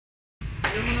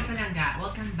Hello mga palangga,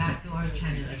 welcome back to our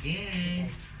channel again.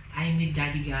 I'm with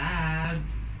Daddy Gab.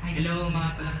 Hello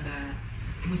mga palangga.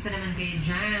 Kumusta naman kayo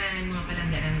dyan, mga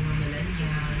palangga ng mga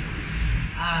millennials?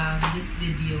 This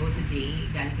video today,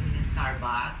 galing kami ng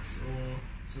Starbucks.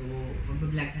 So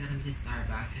magbablog sana kami sa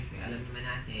Starbucks. Siyempre, alam naman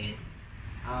natin,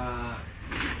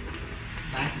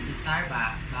 base sa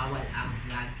Starbucks, bawal ang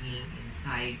vlogging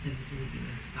inside sa vicinity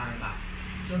ng Starbucks.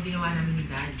 So, ang ginawa namin ni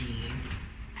Daddy,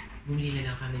 bumili na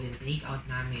lang kami ng take-out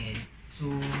namin.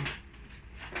 So,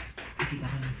 nakita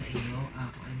ko lang sa inyo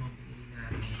kung ano mga binili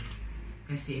namin.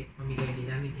 Kasi, pamigay din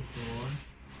namin ito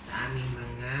sa aming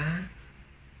mga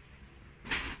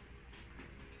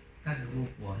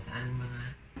kagrupo, sa aming mga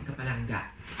kapalangga.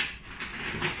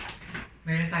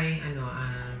 Meron tayong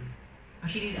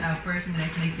actually, first muna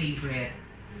is my favorite.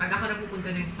 Pag ako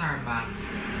napupunta ng Starbucks,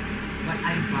 what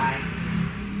I buy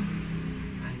is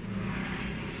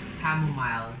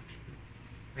chamomile.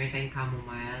 Meron tayong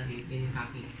chamomile, yun yung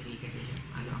caffeine free kasi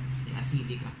kasi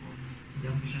acidic ako. So,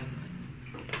 hindi ako masyado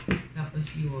Tapos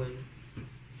yun,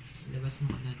 labas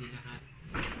mo na dilakat.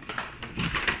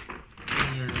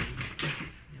 Ayan.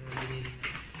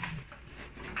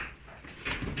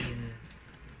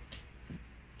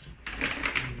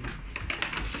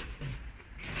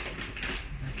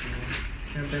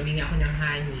 Pagpaming ako ng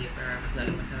honey para mas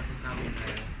lalo masarap yung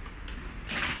chamomile.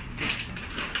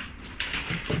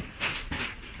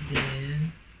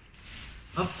 Then,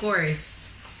 of course,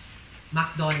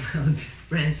 McDonald's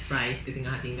French fries kasi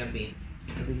nga ating gabi.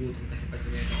 Nagugutom kasi pag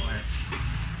ito or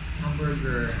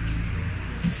hamburger.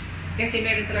 Kasi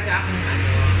meron talaga akong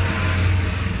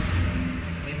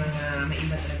may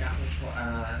iba talaga akong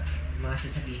mga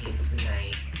sasabihin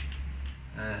tonight.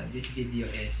 This video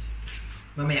is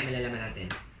mamaya malalaman natin.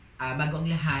 Bago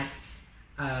ang lahat,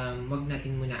 wag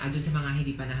natin muna, doon sa mga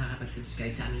hindi pa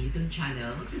nakakapag-subscribe sa aming YouTube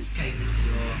channel, mag-subscribe na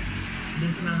kayo.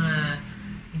 Doon sa mga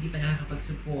hindi pa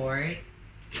nakakapag-support,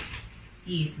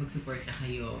 please mag-support na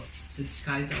kayo.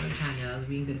 Subscribe to our channel,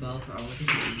 ring the bell for our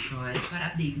notifications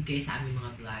para updated kayo sa aming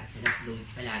mga vlogs and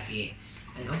uploads palagi.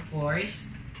 And of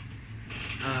course,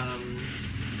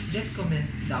 just comment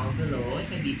down below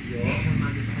sa video kung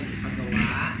mga gusto kayo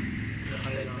ipagawa. So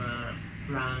kayo mga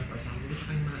prank or something, gusto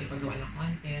kayo mga ipagawa ng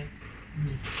content.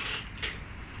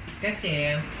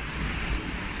 Kasi,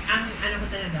 ang ko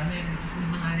talaga, may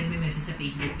mga nagme-message sa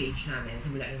Facebook page namin,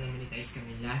 simula nung na-monetize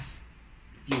kami last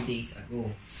few days ago.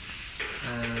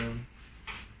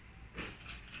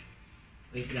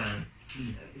 Wait lang.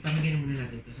 Ipamigay na muna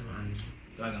natin ito sa mga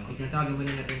tawagan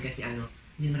muna natin kasi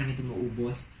hindi naman namin ito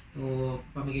maubos. So,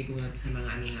 pamigay ko muna ito sa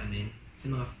mga namin,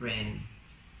 sa mga friend.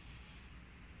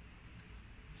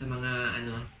 Sa mga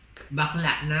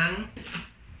bakla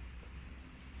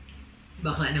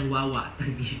ng wawa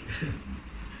tabi. Sa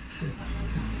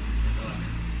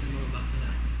mga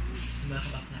bakla. Sa mga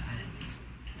kabaklaan.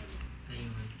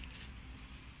 Ayun.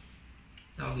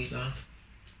 Tawag dito.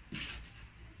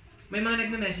 May mga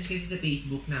nagme-message kasi sa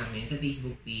Facebook namin, sa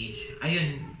Facebook page.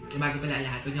 Ayun, bago pala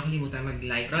lahat, huwag niyo kalimutan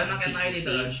mag-like sa Facebook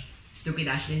page. Stupid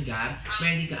Ashlyn Gab.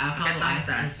 Meron dito, follow us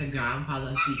sa Instagram,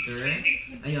 follow on Twitter.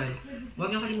 Ayun.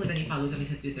 Huwag niyo kalimutan i-follow kami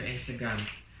sa Twitter and Instagram.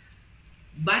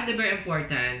 But the very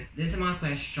important, din sa mga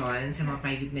questions, sa mga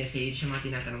private message, sa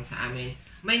mga tinatanong sa amin,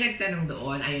 may nagtanong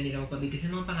doon, ayaw nila magpabigkas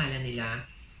ng mga pangalan nila.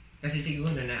 Kasi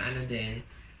siguro na din.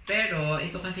 Pero,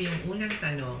 ito kasi yung unang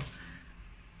tanong,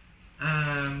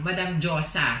 Madam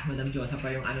Josa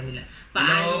pa yung nila.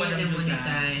 Paano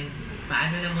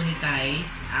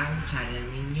na-monetize ang channel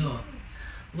ninyo?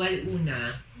 Well,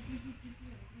 una,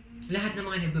 lahat ng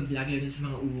mga nagbablog, lalo sa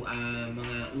mga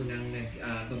unang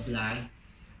nagbablog,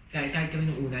 kahit kami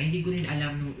nung una, hindi ko rin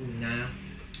alam nung una.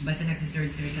 Basta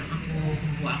nagsisearch lang ako,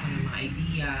 kumuha ako ng mga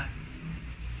idea.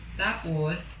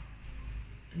 Tapos,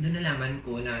 doon nalaman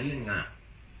ko na, yun nga,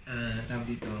 tawag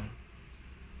dito,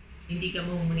 hindi ka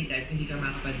monetize, hindi ka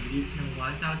makapag-reach ng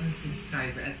 1,000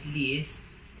 subscriber at least.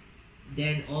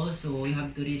 Then also, you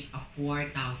have to reach a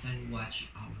 4,000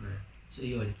 watch hour. So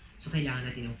yun. So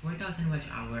kailangan natin ng 4,000 watch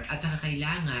hour at saka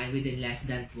kailangan within less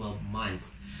than 12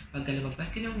 months. Pagka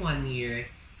lumagpas ka ng 1 year,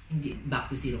 hindi, back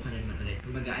to zero ka na naman ulit.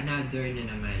 Kumbaga, another na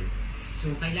naman.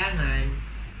 So kailangan,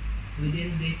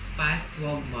 within this past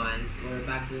 12 months or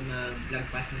bago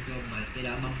maglagpas ng 12 months,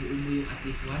 kailangan mabuo mo yung at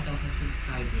least 1,000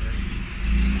 subscriber.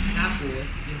 Tapos,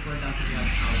 yung 4,000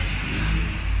 watch hours na.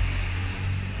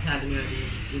 Masyado nyo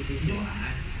natin yung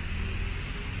tutuan.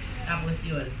 Tapos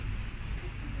yun.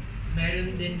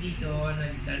 Meron din dito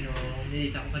nagtanong,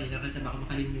 nilis ako kanina kasi baka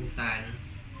makalimutan.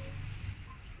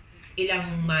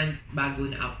 Ilang month bago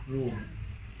na-approve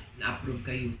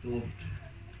ka YouTube.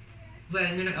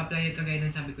 Well, nung nag-apply, kagaya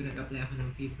ng sabi ko, nag-apply ako ng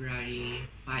February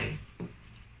 5.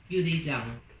 few days lang.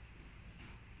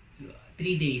 3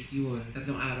 days yun. 3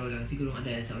 araw lang. Siguro nga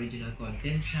dahil sa original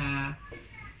content siya.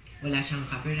 Wala siyang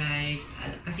copyright.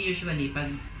 Kasi usually,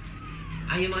 pag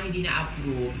yung mga hindi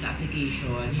na-approve sa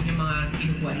application, yun yung mga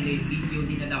kinukuha nila yung video,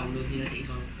 dina-download nila sa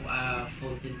ibang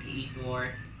content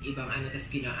creator, ibang ano, tapos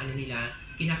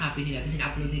kinakopy nila, tapos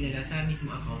ina-upload nila sa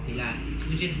mismo account nila.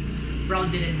 Which is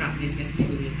proud din and practice kasi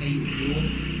siguro yun kay YouTube.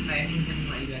 Kaya minsan yung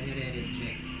mga iba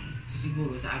nire-reject. So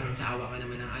siguro sa amin, sa awa ka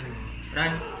naman ng ano,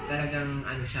 talagang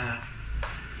ano siya,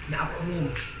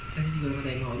 na-approve. Kasi siguro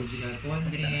dahil mga original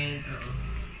content.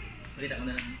 Balita ko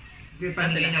na lang. Pero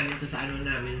panigay namin to sa ano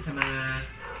namin, sa mga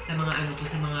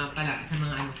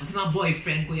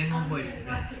boyfriend ko, yan mga boyfriend.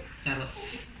 Charot.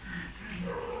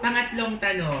 Pangatlong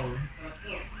tanong,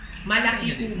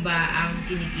 malaki po ba ang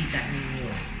kinikita ninyo?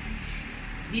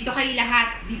 Dito kayo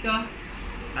lahat, dito.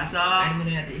 Pasok! Ano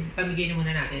muna natin, pamigay na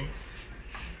muna natin.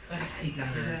 Wait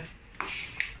lang ha.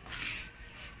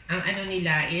 Ang ano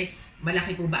nila is,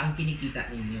 malaki po ba ang kinikita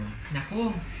ninyo?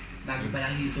 Naku, bago pa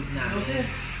lang YouTube namin.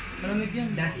 Malamig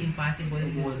yan. That's impossible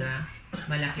po na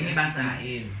malaki ang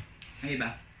kitain. May iba?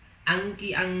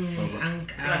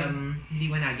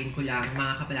 Liwanagin ko lang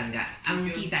mga kapalangga. Ang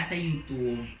kita sa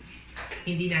YouTube,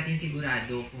 hindi natin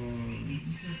sigurado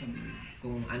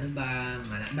kung ano ba,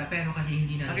 pero kasi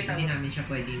hindi namin siya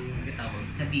pwedeng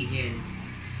sabihin.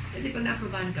 Kasi kung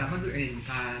na-approvean ka, mag-earn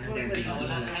ka ng revenue.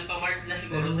 Wala na pa-marks na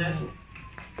siguro, sir.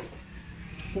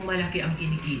 Kung malaki ang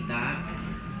kinikita,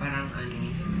 parang ano,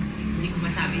 hindi ko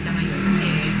masabi sa ngayon kasi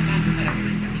bago pa lang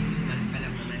naman kami, 2 months pa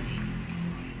lang naman eh.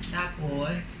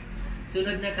 Tapos,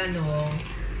 sunod na tanong,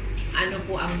 ano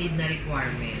po ang need na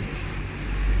requirements?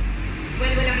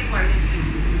 Well, walang requirements yun.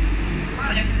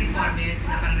 Walang requirements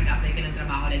na parang nag-apply ka ng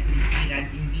trabaho like police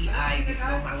clearance, NBI,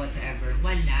 diploma, or whatsoever.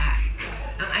 Wala.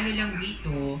 Ang ano lang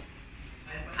dito,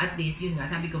 at least yun nga,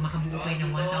 sabi ko makabuo kayo ng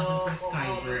 1,000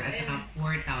 subscriber at saka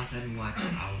 4,000 watch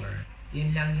hour. Yun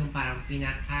lang yung parang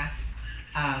pinaka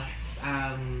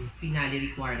finale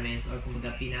requirements or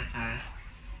kumbaga pinaka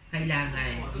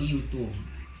kailangan ni YouTube.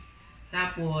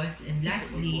 Tapos, and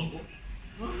lastly,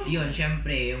 yun,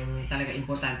 syempre, yung talaga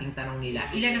importanteng tanong nila,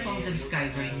 ilan na po ang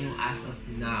subscriber nyo as of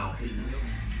now?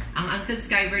 Ang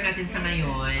subscriber natin sa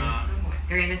ngayon,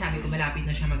 kaya nasabi ko, malapit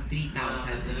na siya mag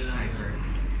 3,000 subscriber.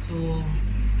 So,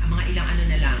 ang mga ilang ano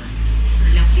na lang,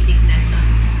 ilang pitik na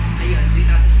ayun,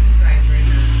 3,000 subscriber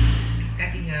na.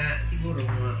 Kasi nga, siguro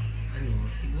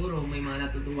may mga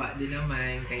natutuwa din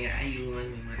naman, kaya ayun,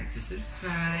 may mga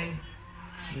nagsusubscribe,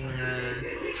 may mga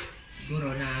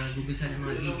siguro na gugustuhan ng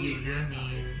mga video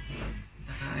namin,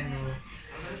 saka ano,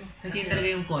 kasi yun talaga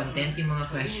yung content, yung mga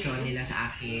question nila sa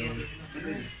akin.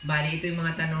 Bali, ito yung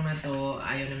mga tanong na to,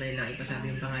 ayaw naman nilang ipasabi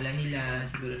yung pangalan nila,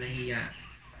 siguro nahiya.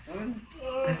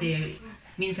 Kasi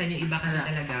minsan yung iba kasi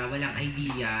talaga walang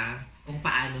idea kung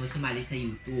paano sumali sa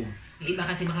YouTube. Yung iba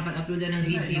kasi makapag-upload ng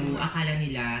video, akala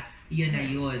nila yun na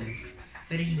yun.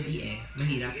 Pero hindi eh,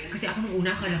 mahirap. Kasi ako nung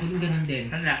una, akala ko yung ganun din.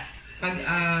 Pag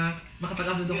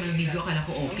makapag-upload ako ng video, akala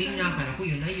ko okay na, akala ko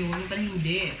yun na yun. Yung pala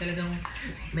hindi. Talagang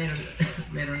meron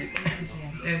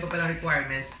pa pala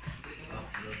requirements.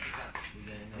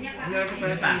 Meron pa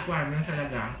pala requirements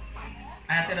talaga.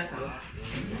 Teras ako.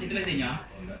 Ito ba sa inyo?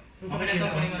 Okay na ito,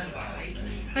 kunin mo sa bahay.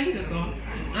 Kayo na to?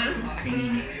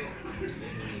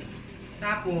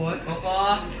 Tapos,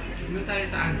 doon tayo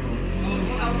sa ano?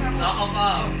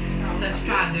 Sa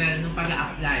struggle nung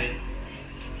pag-a-apply.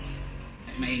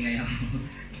 Maingay ako.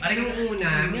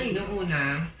 Nung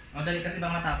una, dali kasi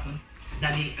ba matapon?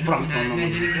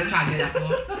 medyo struggle ako.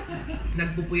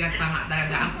 Nagpupuyat pa nga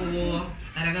talaga ako.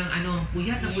 Talagang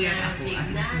puyat na puyat ako. As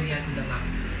in, puyat to the max.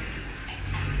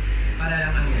 Para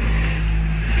lang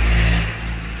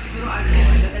pero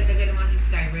dadagdagan ng mga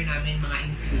subscriber namin mga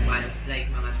in 2 months.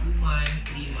 Like mga 2 months,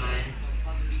 3 months.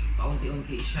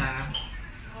 Paunti-unti siya.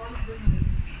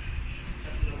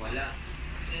 Wala.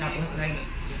 Tapos like,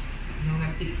 nung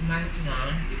nag 6 months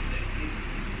na,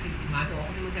 6 months, o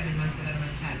kasi mag 7 months pa lang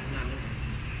naman siya,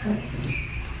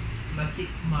 mag 6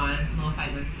 months, mga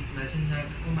 5 months to 6 months, yung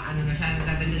umaano na siya,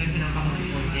 nagdadali lang siya ng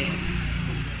pamunti-punti.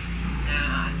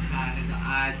 Na ano siya,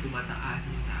 nag-add, tumataas.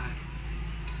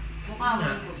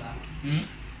 Mukha ko ba?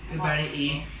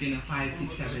 February 8, 5,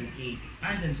 6, 7, 8.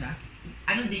 Andun siya?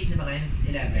 Anong date na ba kayo?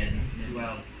 11,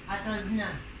 12. Atod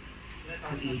na.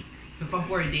 So 8. So pang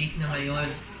 4 days na ngayon.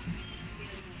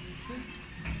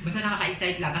 Basta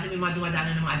nakaka-excite lang kasi may mga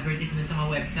dumadaanan ng mga advertisement sa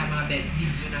mga web, sa mga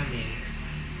video namin.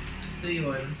 So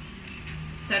yun.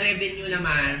 Sa revenue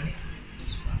naman,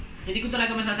 hindi ko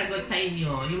talaga masasagot sa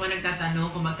inyo. Yung mga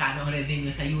nagtatanong kung magkano ang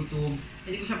revenue sa YouTube,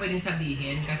 hindi ko siya pwedeng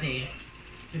sabihin kasi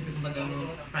siyempre kumbaga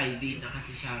private na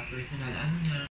kasi siya, personal, ano na.